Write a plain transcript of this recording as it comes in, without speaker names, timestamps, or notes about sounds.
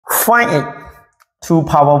Find it. 2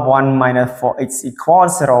 power 1 minus 4x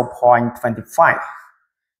equals 0.25.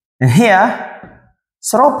 And here,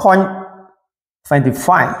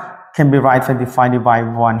 0.25 can be write 25 divided by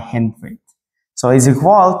 100. So it's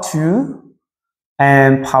equal to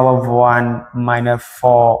and power 1 minus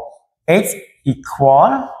 4x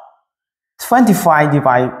equal 25 divided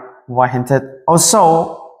by 100,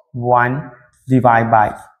 also 1 divided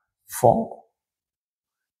by 4.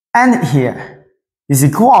 And here is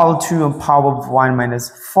equal to a power of 1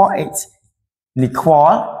 minus 4x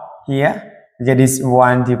equal here, we get this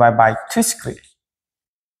 1 divided by 2 squared.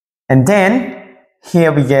 And then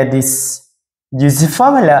here we get this, use the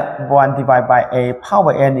formula 1 divided by a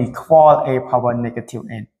power n equal a power negative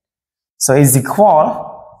n. So it's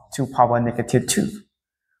equal to power negative 2.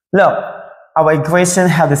 Look, our equation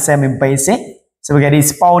have the same in basic. So we get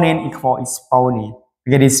exponent equal exponent.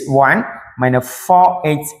 We get this 1 minus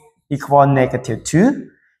 4x equal negative 2.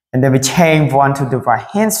 And then we change 1 to the right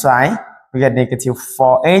hand side. We get negative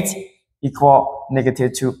 4x equal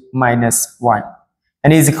negative 2 minus 1.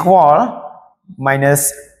 And it's equal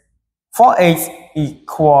minus 4x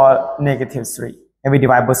equal negative 3. And we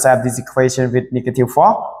divide both sides of this equation with negative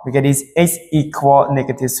 4. We get this x equal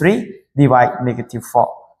negative 3 divide negative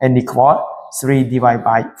 4. And equal 3 divided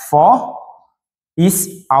by 4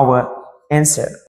 is our answer.